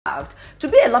To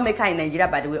be a lawmaker in Nigeria,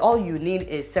 by the way, all you need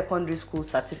is secondary school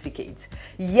certificate.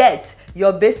 Yet,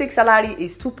 your basic salary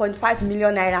is 2.5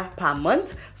 million naira per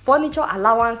month. Furniture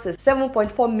allowance is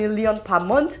 7.4 million per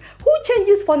month. Who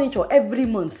changes furniture every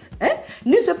month?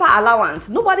 Newspaper allowance.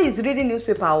 Nobody is reading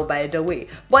newspaper, by the way,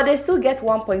 but they still get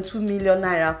 1.2 million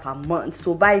naira per month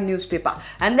to buy newspaper.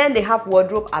 And then they have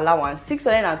wardrobe allowance,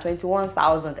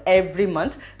 621,000 every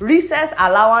month. Recess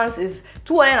allowance is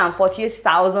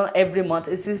 248,000 every month.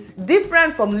 It is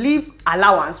different from leave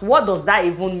allowance. What does that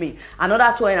even mean?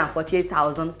 Another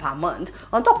 248,000 per month.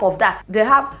 On top of that, they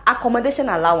have accommodation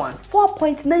allowance,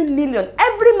 4.9 million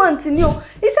every month. Is any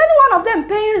one of them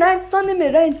paying rent, sending me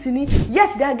rent?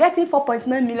 Yes, they are getting 4.9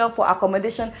 million for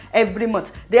accommodation every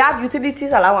month. They have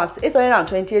utilities allowance,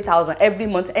 828,000 every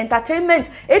month. Entertainment,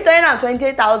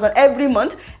 828,000 every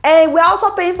month. And we're also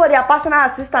paying for their personal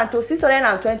assistant to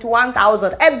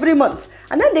 621,000 every month.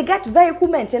 And then they get vehicle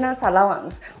maintenance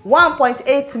allowance,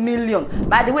 1.8 million.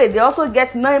 By the way, they also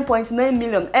get 9.9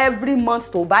 million every month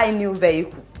to buy a new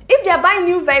vehicle. If they are buying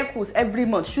new vehicles every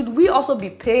month, should we also be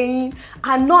paying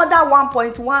another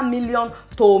 1.1 million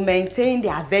to maintain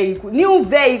their vehicle? New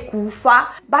vehicle.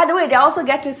 By the way, they are also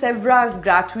getting severance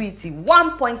gratuity,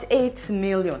 1.8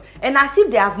 million. And as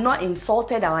if they have not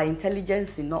insulted our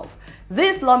intelligence enough,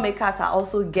 these lawmakers are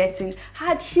also getting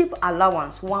hardship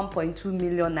allowance, 1.2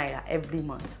 million naira every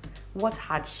month. What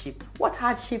hardship? What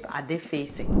hardship are they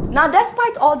facing? Now,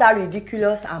 despite all that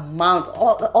ridiculous amount,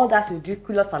 all that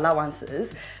ridiculous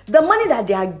allowances, the money that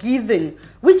they are given,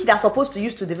 which they are supposed to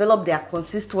use to develop their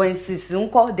constituencies,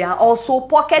 they are also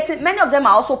pocketing. Many of them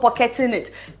are also pocketing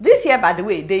it. This year, by the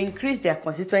way, they increased their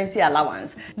constituency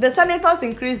allowance. The senators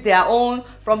increased their own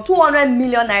from 200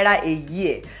 million naira a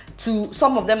year to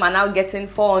some of them are now getting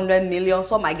 400 million,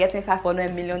 some are getting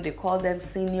 500 million. They call them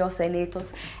senior senators,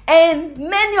 and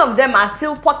many of them are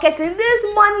still pocketing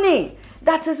this money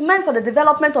that is meant for the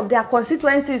development of their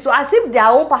constituencies. So as if their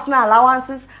own personal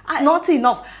allowances are not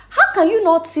enough. How can you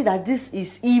not see that this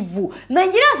is evil?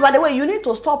 Nigerians, by the way, you need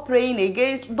to stop praying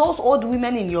against those old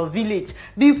women in your village,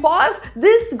 because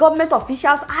these government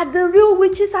officials are the real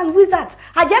witches and wizards.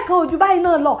 And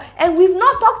we've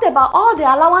not talked about all the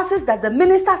allowances that the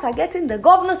ministers are getting, the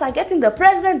governors are getting, the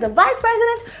president, the vice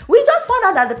president. We just found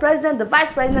out that the president, the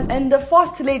vice president, and the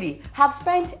first lady have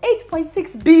spent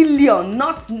 8.6 billion,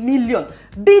 not million,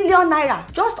 billion naira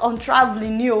just on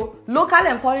traveling, local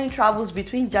and foreign travels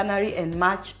between January and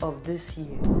March of this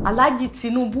year. Alhaji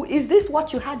Tinubu, is this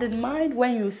what you had in mind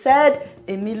when you said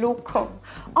Emilo come?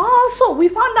 Also, we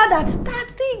found out that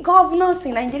 30 governors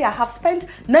in Nigeria have spent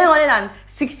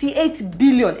 968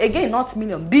 billion, again not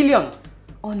million, billion,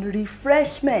 on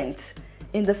refreshment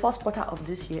in the first quarter of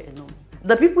this year alone.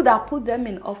 The people that put them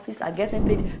in office are getting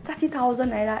paid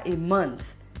 30,000 naira a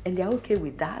month. And they're okay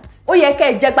with that. Oh yeah,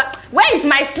 where is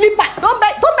my slippers? Don't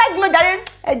beg me, darling.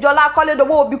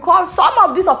 Because some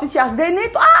of these officials, they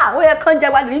need to,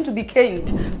 they need to be caned.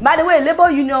 By the way,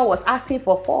 Labour Union was asking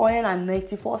for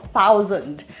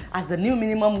 494,000 as the new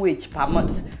minimum wage per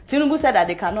month. Tinubu said that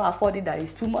they cannot afford it, that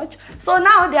is too much. So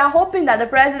now they are hoping that the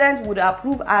president would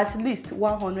approve at least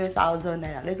 100,000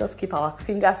 naira. Let us keep our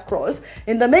fingers crossed.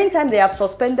 In the meantime, they have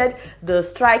suspended the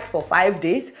strike for 5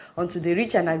 days until they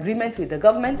reach an agreement with the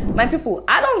government. My people,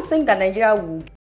 I don't think that Nigeria will